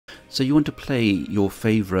So you want to play your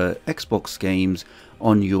favorite Xbox games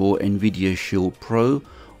on your Nvidia Shield Pro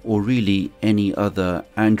or really any other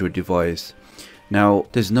Android device. Now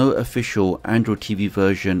there's no official Android TV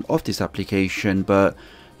version of this application, but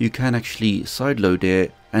you can actually sideload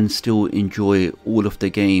it and still enjoy all of the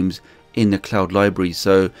games in the cloud library.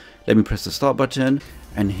 So let me press the start button,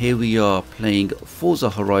 and here we are playing Forza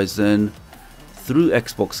Horizon through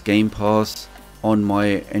Xbox Game Pass on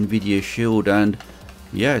my Nvidia Shield, and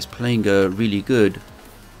yeah, it's playing really good.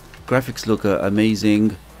 Graphics look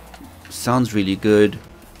amazing, sounds really good.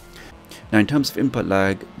 Now in terms of input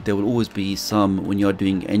lag, there will always be some when you're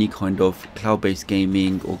doing any kind of cloud-based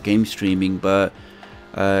gaming or game streaming, but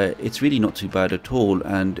it's really not too bad at all,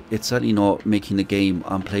 and it's certainly not making the game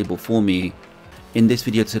unplayable for me. In this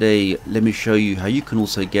video today, let me show you how you can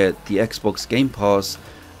also get the Xbox Game Pass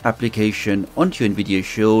application onto your Nvidia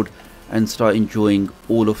Shield and start enjoying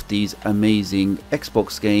all of these amazing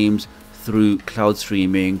Xbox games through cloud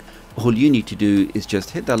streaming. All you need to do is just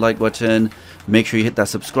hit that like button, make sure you hit that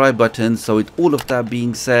subscribe button. So with all of that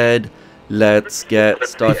being said, let's get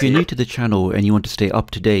started. If you're new to the channel and you want to stay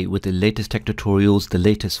up to date with the latest tech tutorials, the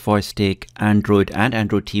latest Fire Stick, Android and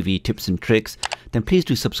Android TV tips and tricks, then please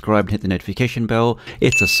do subscribe and hit the notification bell.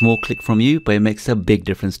 It's a small click from you, but it makes a big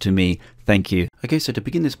difference to me. Thank you. Okay, so to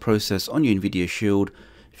begin this process on your Nvidia Shield,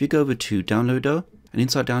 if you go over to Downloader, and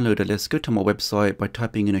inside Downloader, let's go to my website by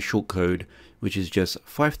typing in a shortcode, which is just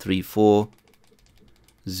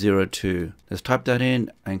 53402. Let's type that in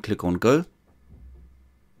and click on Go.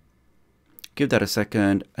 Give that a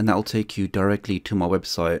second, and that will take you directly to my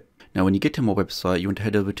website. Now when you get to my website, you want to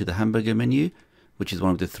head over to the hamburger menu, which is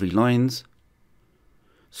one of the three lines.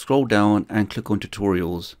 Scroll down and click on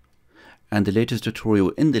tutorials, and the latest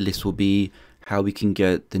tutorial in the list will be how we can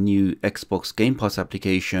get the new Xbox Game Pass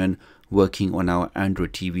application working on our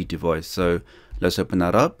Android TV device. So let's open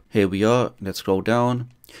that up. Here we are. Let's scroll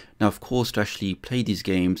down. Now of course, to actually play these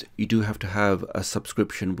games, you do have to have a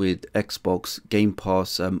subscription with Xbox Game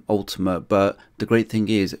Pass Ultimate, but the great thing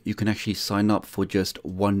is you can actually sign up for just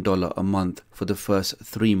 $1 a month for the first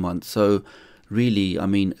 3 months. So really, I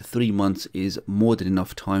mean, 3 months is more than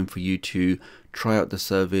enough time for you to try out the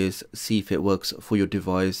service, see if it works for your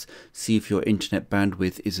device, see if your internet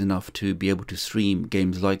bandwidth is enough to be able to stream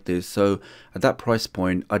games like this. So at that price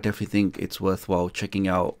point, I definitely think it's worthwhile checking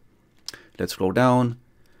out. Let's scroll down,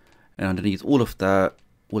 and underneath all of that,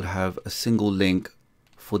 we'll have a single link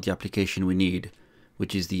for the application we need,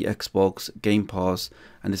 which is the Xbox Game Pass,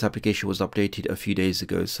 and this application was updated a few days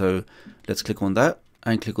ago. So let's click on that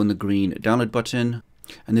and click on the green download button,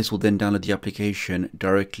 and this will then download the application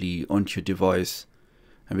directly onto your device,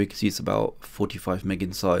 and we can see it's about 45 meg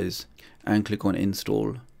in size, and click on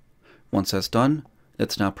install. Once that's done,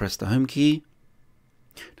 let's now press the home key.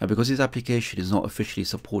 Now because this application is not officially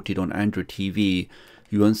supported on Android TV,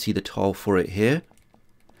 you won't see the tile for it here,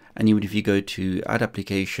 and even if you go to add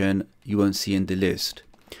application, you won't see in the list.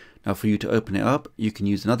 Now for you to open it up, you can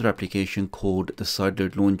use another application called the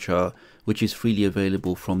Sideload Launcher, which is freely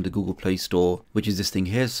available from the Google Play Store, which is this thing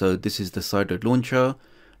here. So this is the Sideload Launcher.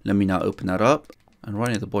 Let me now open that up, and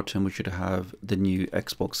right at the bottom we should have the new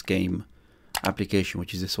Xbox game application,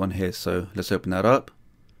 which is this one here. So let's open that up.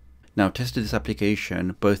 Now I've tested this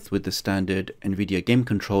application both with the standard Nvidia game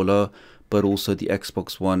controller, but also the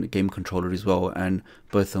Xbox One game controller as well, and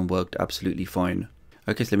both of them worked absolutely fine.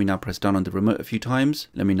 Okay, so let me now press down on the remote a few times.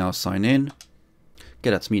 Let me now sign in. Okay,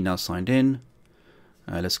 that's me now signed in.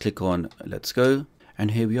 Let's click on let's go,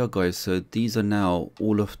 and here we are, guys. So these are now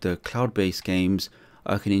all of the cloud-based games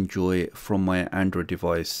I can enjoy from my Android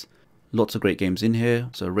device. Lots of great games in here.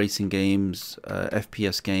 So racing games,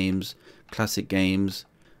 FPS games, classic games.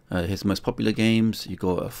 Here's the most popular games. You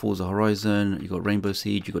got Forza Horizon, you got Rainbow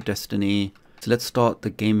Siege, you got Destiny. So let's start the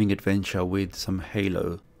gaming adventure with some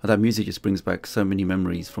Halo. That music just brings back so many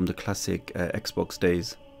memories from the classic Xbox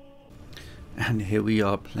days. And here we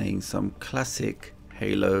are playing some classic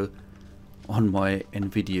Halo on my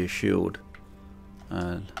Nvidia Shield.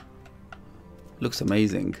 Looks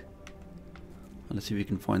amazing. Let's see if we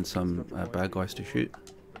can find some bad guys to shoot.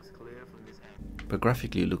 But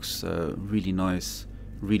graphically it looks really nice,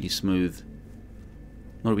 really smooth.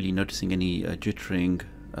 Not really noticing any jittering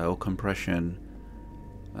or compression.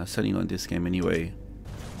 Certainly not in this game anyway.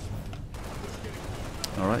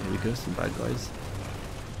 Alright, here we go, some bad guys.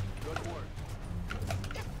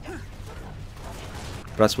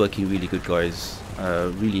 But that's working really good, guys.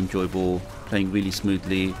 Really enjoyable, playing really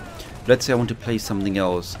smoothly. Let's say I want to play something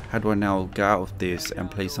else. How do I now get out of this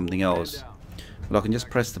and play something else? Well, I can just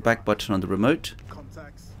press the back button on the remote,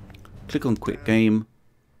 click on Quick Game,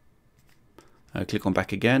 click on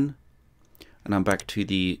Back again, and I'm back to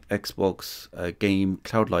the Xbox game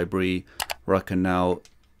cloud library, where I can now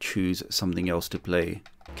choose something else to play.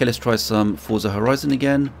 Okay, let's try some Forza Horizon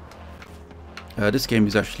again. This game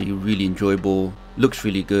is actually really enjoyable, looks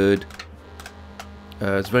really good.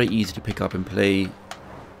 It's very easy to pick up and play,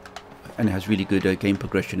 and it has really good game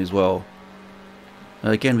progression as well.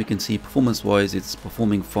 Again, we can see performance wise it's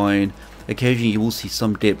performing fine. Occasionally you will see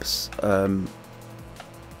some dips in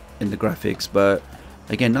the graphics, but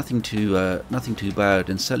again, nothing too bad,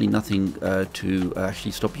 and certainly nothing to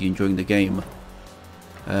actually stop you enjoying the game.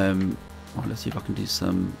 Let's see if I can do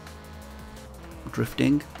some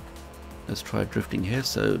drifting. Let's try drifting here,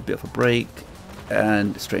 so a bit of a break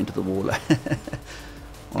and straight into the wall.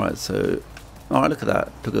 Alright, so look at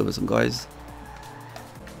that, took over some guys.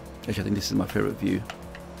 Actually, I think this is my favorite view.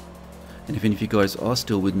 And if any of you guys are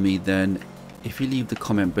still with me, then if you leave the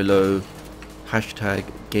comment below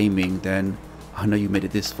 #gaming, then I know you made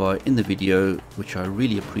it this far in the video, which I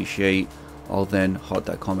really appreciate. I'll then heart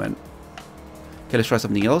that comment. Okay, let's try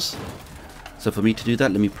something else. So for me to do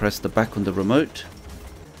that, let me press the back on the remote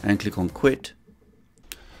and click on quit.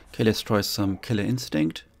 Okay, let's try some Killer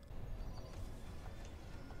Instinct.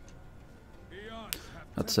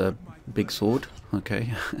 That's a big sword,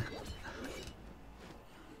 okay.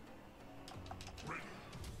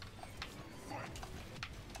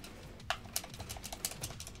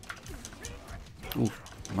 Ooh,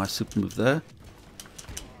 nice super move there.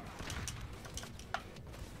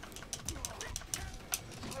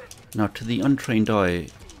 Now, to the untrained eye,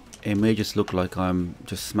 it may just look like I'm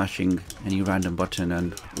just smashing any random button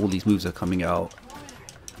and all these moves are coming out.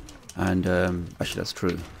 And actually that's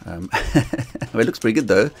true. It looks pretty good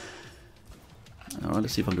though. Alright,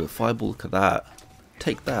 let's see if I can do a fireball. Look at that.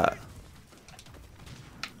 Take that.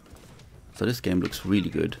 So this game looks really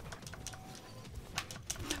good.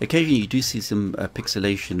 Occasionally you do see some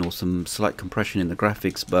pixelation or some slight compression in the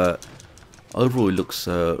graphics, but overall it looks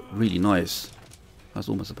really nice. That's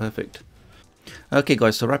almost perfect. Okay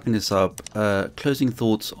guys, so wrapping this up, closing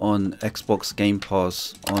thoughts on Xbox Game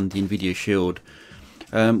Pass on the Nvidia Shield.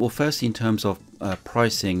 Well, firstly, in terms of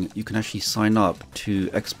pricing, you can actually sign up to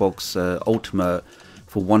Xbox Ultimate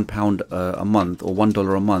for £1 a month or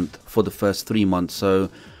 $1 a month for the first 3 months. So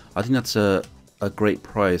I think that's a great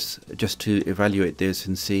price just to evaluate this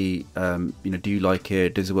and see, do you like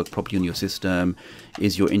it? Does it work properly on your system?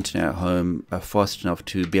 Is your internet at home fast enough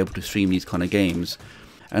to be able to stream these kind of games?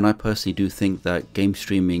 And I personally do think that game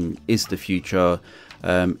streaming is the future.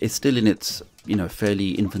 It's still in its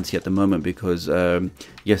fairly infancy at the moment because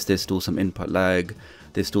yes, there's still some input lag,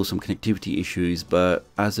 there's still some connectivity issues, but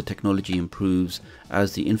as the technology improves,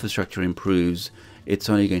 as the infrastructure improves, it's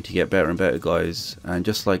only going to get better and better, guys. And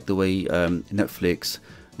just like the way Netflix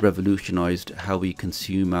revolutionized how we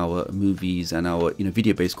consume our movies and our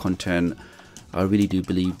video-based content, I really do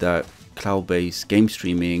believe that cloud-based game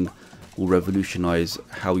streaming will revolutionize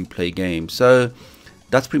how we play games. So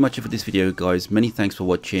that's pretty much it for this video, guys. Many thanks for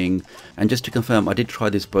watching. And just to confirm, I did try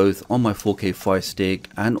this both on my 4K Fire Stick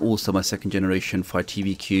and also my 2nd generation Fire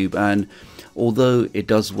TV Cube, and although it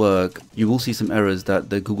does work, you will see some errors that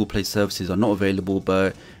the Google Play services are not available,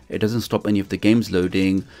 but it doesn't stop any of the games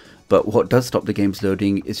loading. But what does stop the games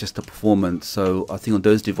loading is just the performance. So I think on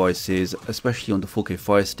those devices, especially on the 4K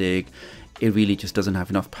Fire Stick, it really just doesn't have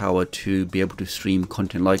enough power to be able to stream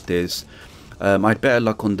content like this. I had better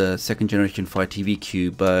luck on the 2nd generation Fire TV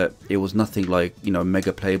Cube, but it was nothing like,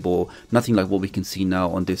 mega playable, nothing like what we can see now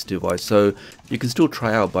on this device. So you can still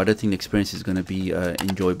try out, but I don't think the experience is going to be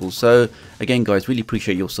enjoyable. So again, guys, really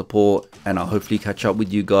appreciate your support, and I'll hopefully catch up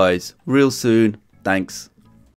with you guys real soon. Thanks.